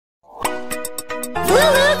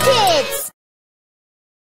Lulu Kids!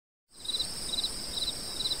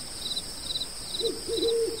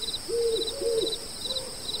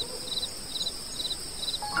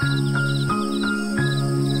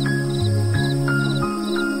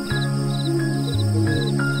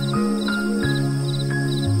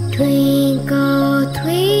 Twinkle,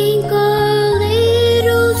 twinkle,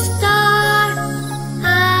 little star,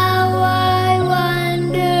 how I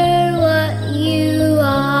wonder what you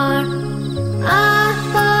are.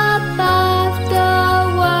 Up above the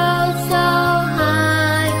world so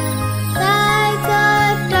high, like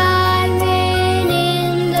a diamond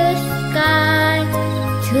in the sky.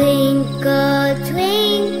 Twinkle,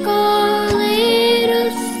 twinkle,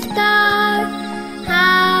 little star,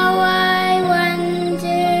 how I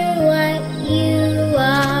wonder what you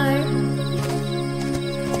are.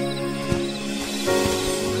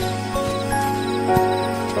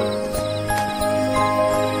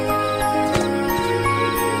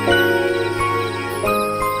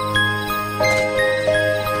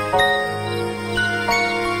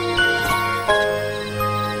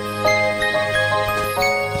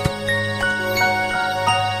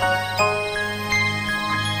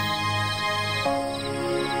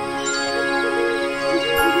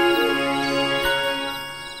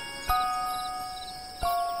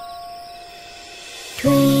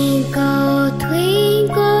 Twinkle,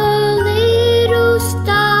 twinkle, little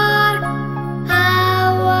star,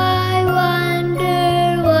 how I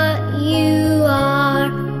wonder what you are.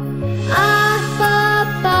 Up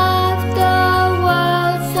above the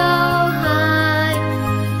world so high,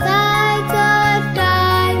 like a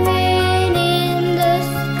diamond in the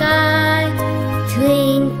sky.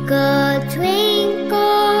 Twinkle,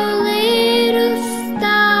 twinkle, little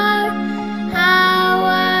star, how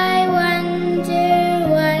I wonder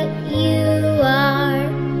what you are.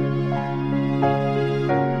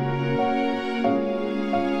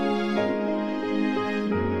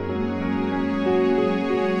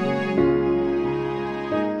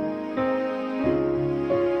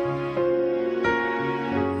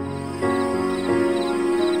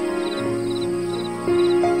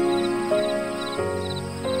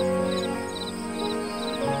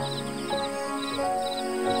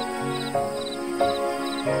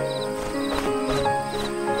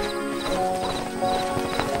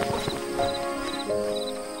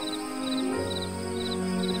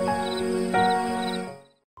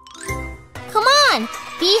 Come on,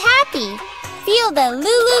 be happy. Feel the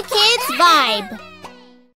Lulu Kids vibe.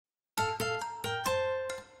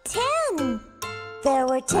 10. There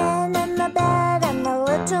were 10 in the bed, and the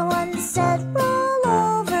little one said, roll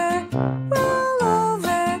over, roll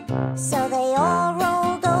over. So they all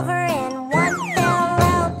rolled over, and one fell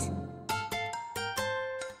out.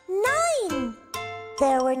 9.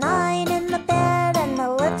 There were 9 in the bed, and the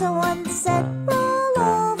little one said, roll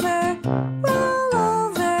over, roll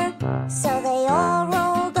over. So they all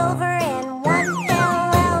rolled over, and one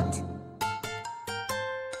fell out.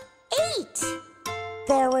 8.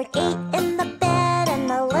 There were 8 in the bed, and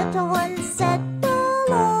the little one said,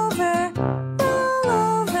 roll over, roll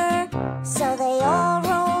over. So they all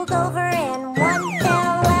rolled over, and one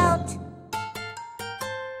fell out.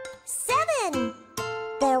 7.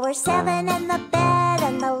 There were 7 in the bed,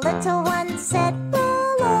 and the little one said,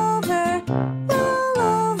 roll over, roll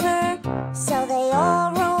over. So they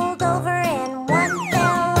all rolled over, and one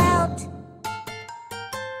fell out.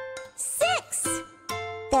 6.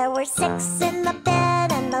 There were 6 in the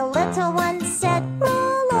bed, and the little one said,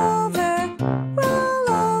 roll over, roll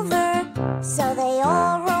over. So they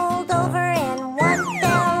all rolled over, and one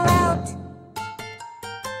fell out.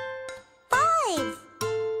 5.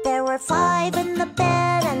 There were 5 in the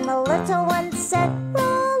bed, and the little one said,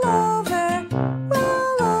 roll over,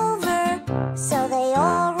 roll over. So they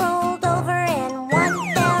all rolled over, and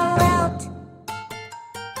one fell out.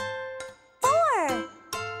 4.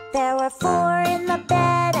 There were 4 in the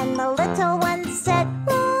bed, and the little one said,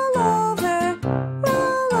 roll over,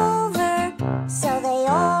 roll over. So they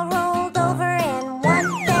all rolled over, and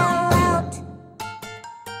one fell out.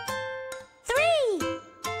 3.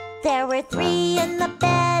 There were 3 in the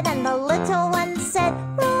bed, and the little one said,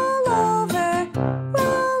 roll over,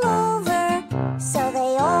 roll over. So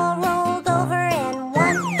they all rolled over, and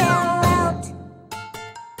one fell out.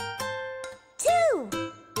 2.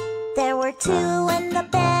 There were 2 in the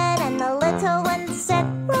bed, and the little one said,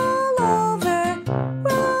 roll over,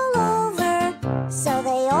 roll over. So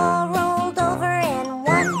they all rolled over, and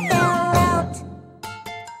one fell out.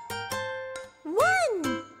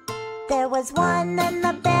 1. There was 1 in